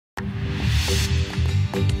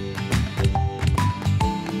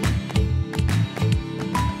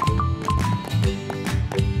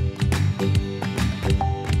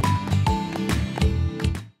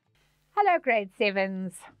grade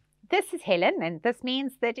 7s. This is Helen, and this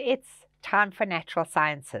means that it's time for natural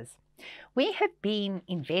sciences. We have been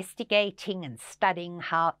investigating and studying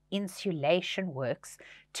how insulation works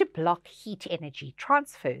to block heat energy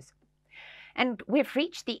transfers. And we've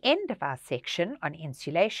reached the end of our section on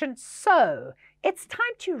insulation, so it's time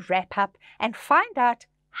to wrap up and find out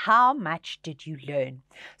how much did you learn.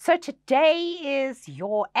 So today is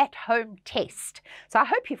your at-home test. So I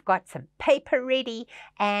hope you've got some paper ready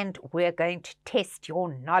and we're going to test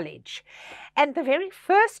your knowledge. And the very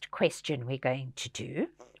first question we're going to do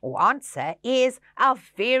or answer is our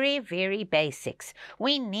very basics.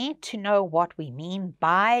 We need to know what we mean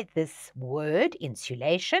by this word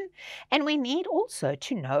insulation, and we need also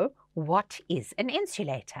to know what is an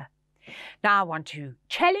insulator. Now, I want to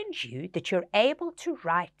challenge you that you're able to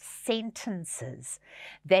write sentences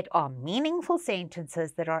that are meaningful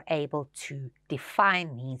sentences that are able to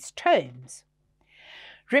define these terms.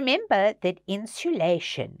 Remember that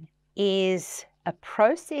insulation is a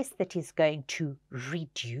process that is going to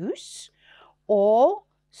reduce or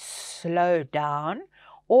slow down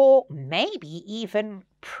or maybe even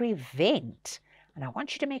prevent. And I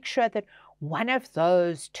want you to make sure that one of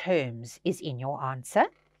those terms is in your answer.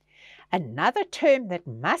 Another term that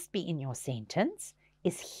must be in your sentence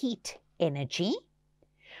is heat energy.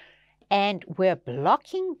 And we're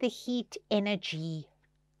blocking the heat energy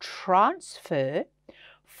transfer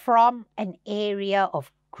from an area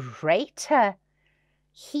of greater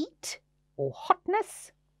heat or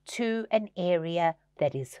hotness to an area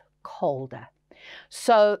that is colder.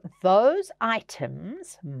 So those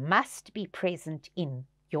items must be present in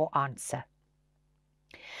your answer.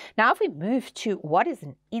 Now, if we move to what is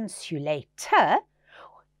an insulator,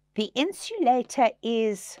 the insulator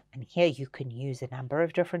is, and here you can use a number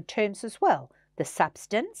of different terms as well, the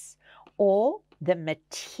substance or the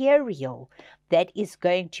material that is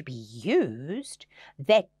going to be used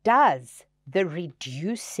that does the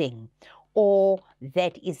reducing or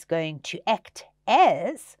that is going to act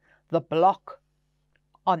as the block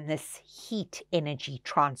on this heat energy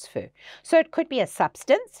transfer. So it could be a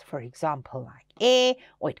substance, for example, like air,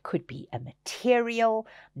 or it could be a material,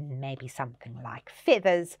 maybe something like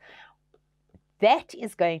feathers. That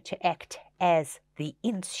is going to act as the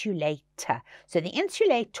insulator. So the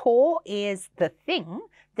insulator is the thing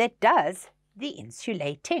that does the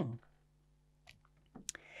insulating.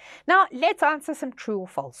 Now, let's answer some true or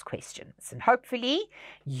false questions. And hopefully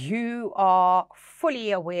you are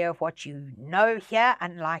fully aware of what you know here,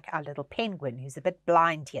 unlike our little penguin who's a bit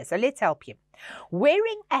blind here. So let's help you.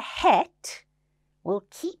 Wearing a hat will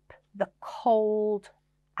keep the cold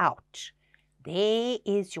out. There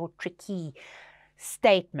is your tricky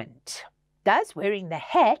statement. Does wearing the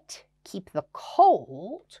hat keep the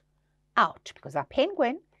cold out? Because our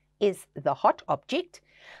penguin is the hot object,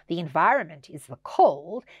 the environment is the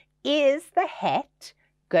cold. Is the hat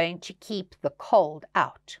going to keep the cold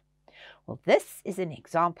out? Well, this is an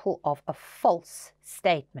example of a false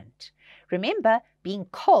statement. Remember, being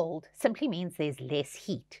cold simply means there's less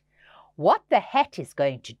heat. What the hat is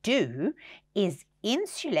going to do is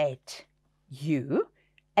insulate you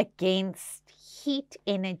against heat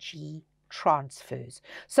energy transfers.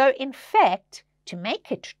 So, in fact, to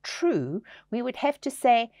make it true, we would have to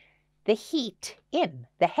say the heat in.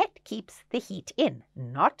 The hat keeps the heat in,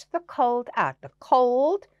 not the cold out. The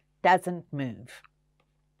cold doesn't move.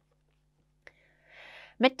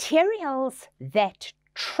 Materials that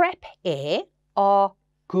trap air are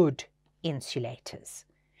good insulators.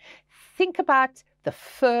 Think about the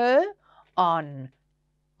fur on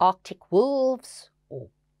Arctic wolves or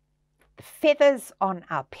the feathers on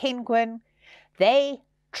our penguin. They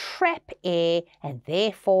trap air and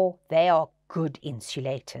therefore they are good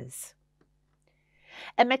insulators.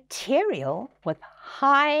 A material with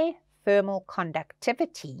high thermal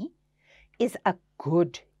conductivity is a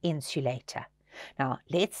good insulator. Now,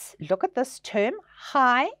 let's look at this term,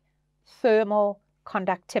 high thermal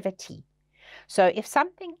conductivity. So if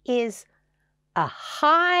something is a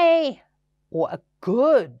high or a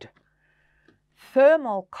good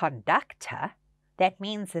thermal conductor, that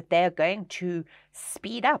means that they're going to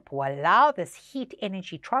speed up or allow this heat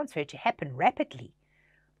energy transfer to happen rapidly.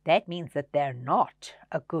 That means that they're not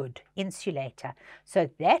a good insulator. So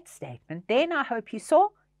that statement, then I hope you saw,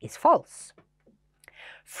 is false.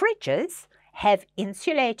 Fridges have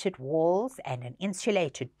insulated walls and an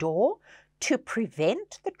insulated door to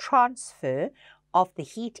prevent the transfer of the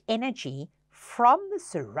heat energy from the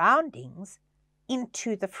surroundings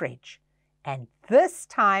into the fridge. And this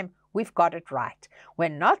time, we've got it right. We're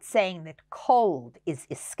not saying that cold is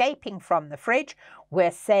escaping from the fridge.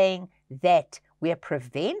 We're saying that we're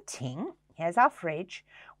preventing, here's our fridge,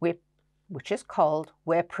 we're which is cold,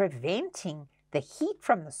 we're preventing the heat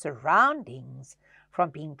from the surroundings from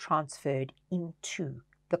being transferred into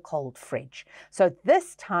the cold fridge. So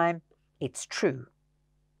this time it's true.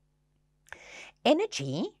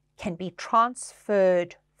 Energy can be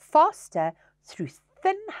transferred faster through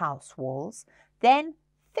thin house walls than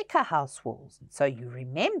thicker house walls. So you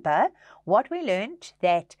remember what we learned,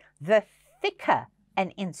 that the thicker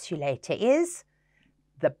an insulator is,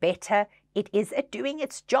 the better it is at doing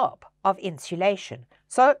its job of insulation.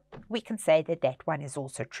 So we can say that that one is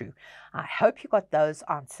also true. I hope you got those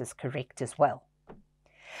answers correct as well.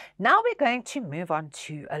 Now we're going to move on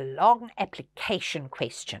to a long application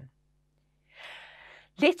question.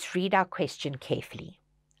 Let's read our question carefully.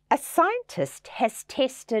 A scientist has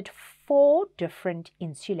tested 4 different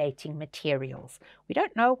insulating materials. We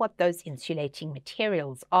don't know what those insulating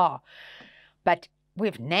materials are, but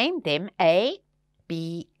we've named them A,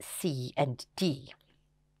 B, C, and D.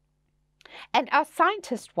 And our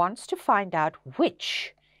scientist wants to find out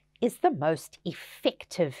which is the most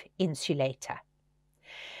effective insulator.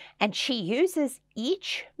 And she uses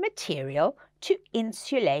each material to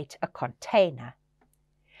insulate a container.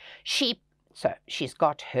 So she's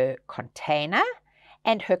got her container,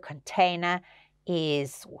 and her first container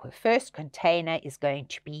is going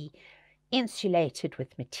to be insulated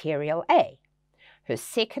with material A. Her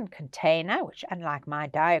second container, which unlike my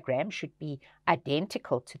diagram should be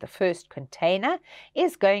identical to the first container,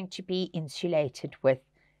 is going to be insulated with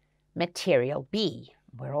material B.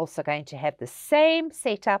 We're also going to have the same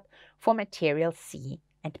setup for material C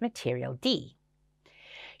and material D.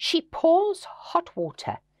 She pours hot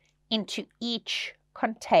water into each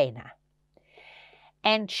container,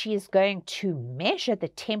 and she is going to measure the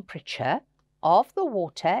temperature of the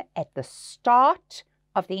water at the start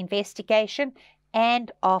of the investigation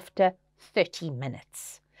and after 30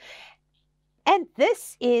 minutes. And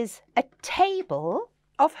this is a table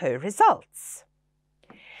of her results.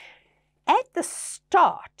 At the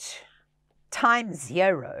start, time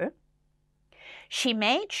 0, she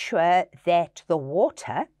made sure that the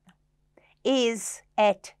water is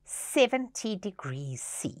at 70 degrees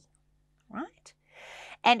C, right?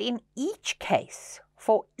 And in each case,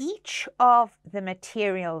 for each of the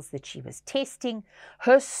materials that she was testing,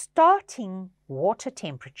 her starting water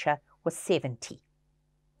temperature was 70.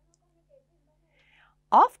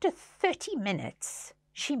 After 30 minutes,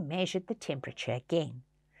 she measured the temperature again,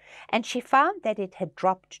 and she found that it had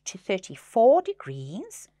dropped to 34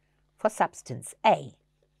 degrees for substance A.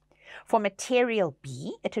 For material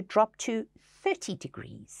B, it had dropped to 30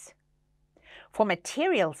 degrees. For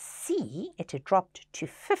material C, it had dropped to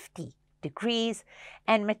 50 degrees,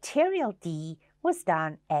 and material D was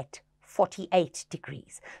down at 48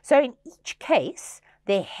 degrees. So in each case,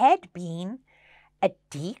 there had been a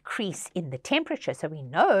decrease in the temperature. So we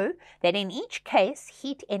know that in each case,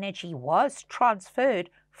 heat energy was transferred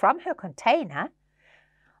from her container,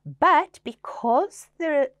 but because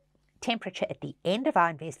the temperature at the end of our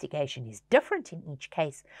investigation is different in each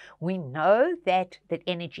case, we know that the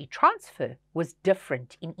energy transfer was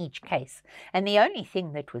different in each case. And the only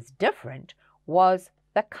thing that was different was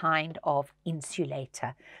the kind of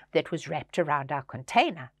insulator that was wrapped around our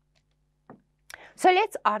container. So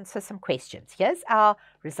let's answer some questions. Here's our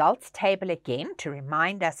results table again to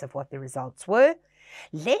remind us of what the results were.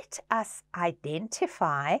 Let us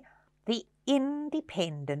identify the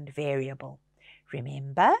independent variable.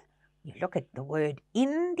 Remember, you look at the word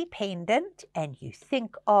independent and you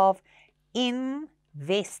think of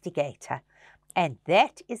investigator. And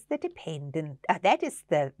that is the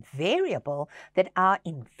variable that our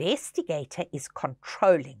investigator is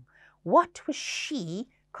controlling. What was she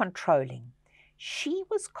controlling? She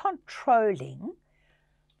was controlling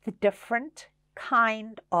the different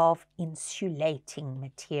kind of insulating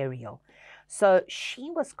material. So she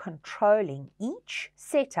was controlling each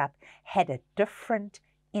setup had a different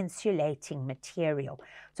insulating material.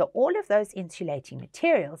 So all of those insulating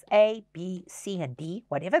materials, A, B, C, and D,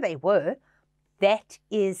 whatever they were, that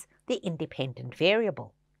is the independent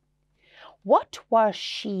variable. What was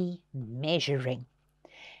she measuring?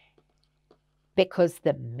 Because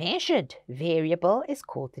the measured variable is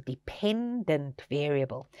called the dependent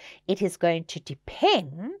variable. It is going to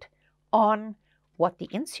depend on what the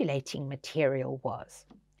insulating material was.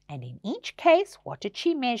 And in each case, what did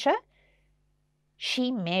she measure?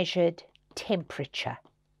 She measured temperature.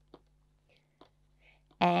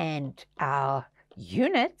 And our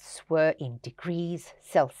units were in degrees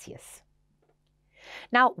Celsius.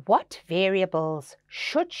 Now, what variables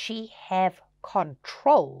should she have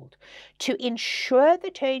controlled to ensure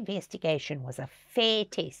that her investigation was a fair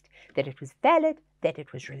test, that it was valid, that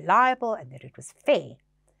it was reliable, and that it was fair?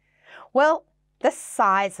 Well, the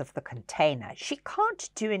size of the container. She can't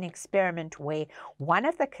do an experiment where one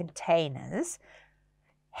of the containers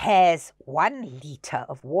has 1 liter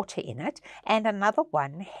of water in it and another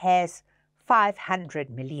one has 500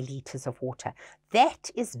 milliliters of water. That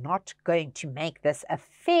is not going to make this a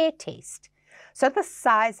fair test. So the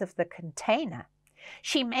size of the container.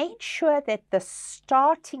 She made sure that the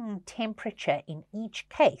starting temperature in each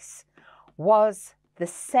case was the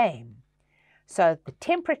same. So the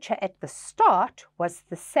temperature at the start was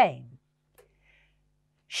the same.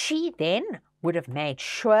 She then would have made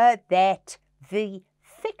sure that the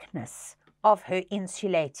thickness of her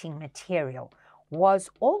insulating material was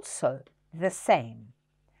also the same,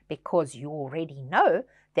 because you already know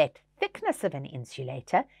that thickness of an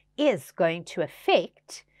insulator is going to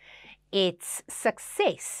affect its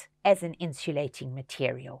success as an insulating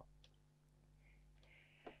material.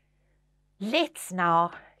 Let's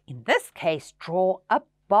now, in this case, draw a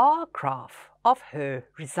bar graph of her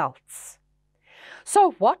results.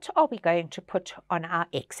 So what are we going to put on our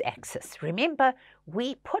x-axis? Remember,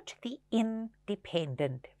 we put the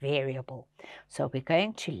independent variable. So we're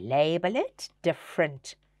going to label it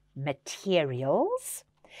different materials,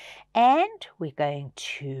 and we're going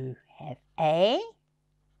to have A,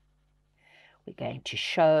 we're going to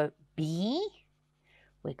show B,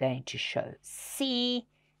 we're going to show C,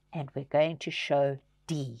 and we're going to show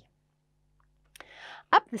D.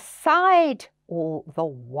 Up the side, or the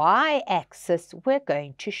y-axis, we're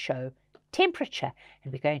going to show temperature,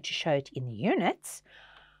 and we're going to show it in units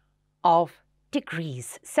of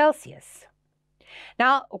degrees Celsius.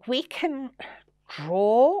 Now, we can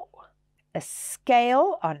draw a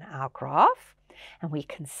scale on our graph, and we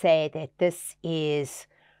can say that this is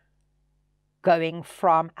going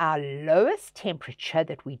from our lowest temperature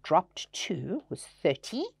that we dropped to was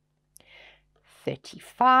 30,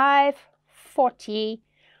 35, 40,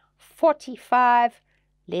 45.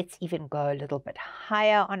 Let's even go a little bit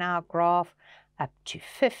higher on our graph, up to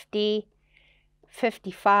 50,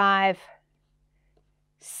 55,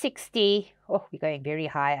 60. Oh, we're going very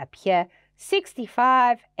high up here.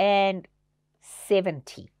 65 and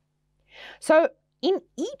 70. So in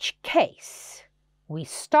each case, we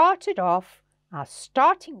started off, our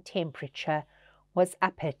starting temperature was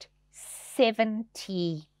up at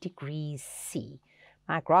 70 degrees C.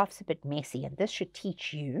 My graph's a bit messy, and this should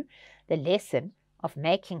teach you the lesson of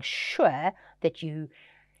making sure that you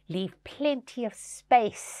leave plenty of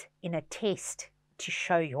space in a test to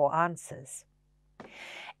show your answers.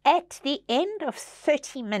 At the end of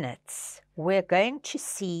 30 minutes, we're going to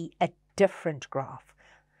see a different graph,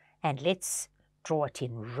 and let's draw it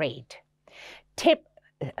in red.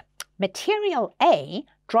 Material A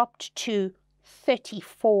dropped to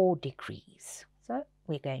 34 degrees. So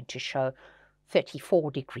we're going to show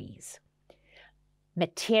 34 degrees.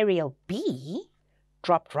 Material B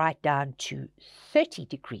dropped right down to 30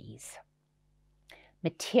 degrees.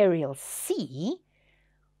 Material C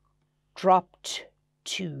dropped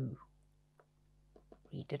to,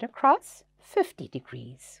 read it across, 50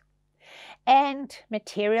 degrees. And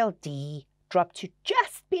material D dropped to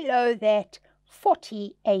just below that,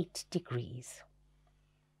 48 degrees.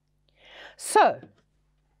 So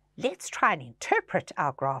let's try and interpret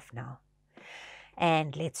our graph now.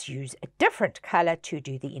 And let's use a different color to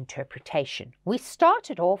do the interpretation. We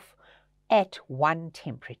started off at one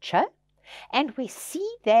temperature, and we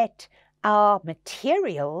see that our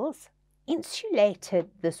materials insulated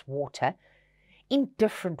this water in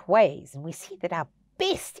different ways. And we see that our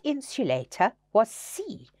best insulator was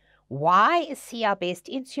C. Why is C our best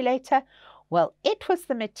insulator? Well, it was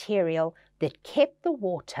the material that kept the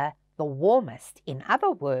water the warmest. In other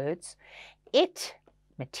words,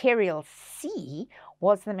 material C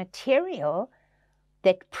was the material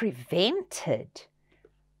that prevented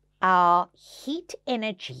our heat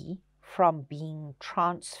energy from being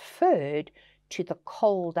transferred to the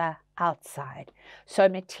colder outside. So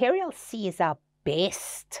material C is our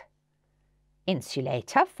best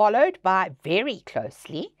insulator, followed by, very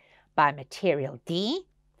closely, by material D,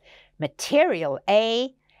 material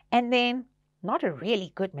A, and then not a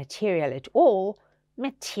really good material at all,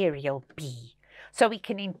 material B. So we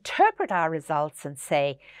can interpret our results and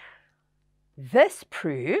say, this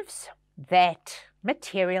proves that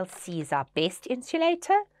material C is our best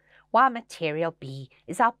insulator, while material B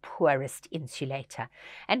is our poorest insulator.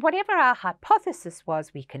 And whatever our hypothesis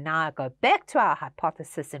was, we can now go back to our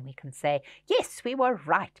hypothesis and we can say, yes, we were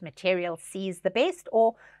right, material C is the best,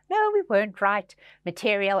 or no, we weren't right,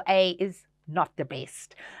 material A is not the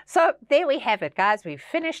best. So there we have it, guys. We've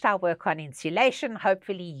finished our work on insulation.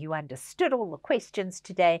 Hopefully you understood all the questions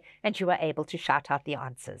today and you were able to shout out the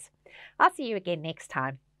answers. I'll see you again next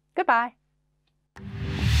time. Goodbye.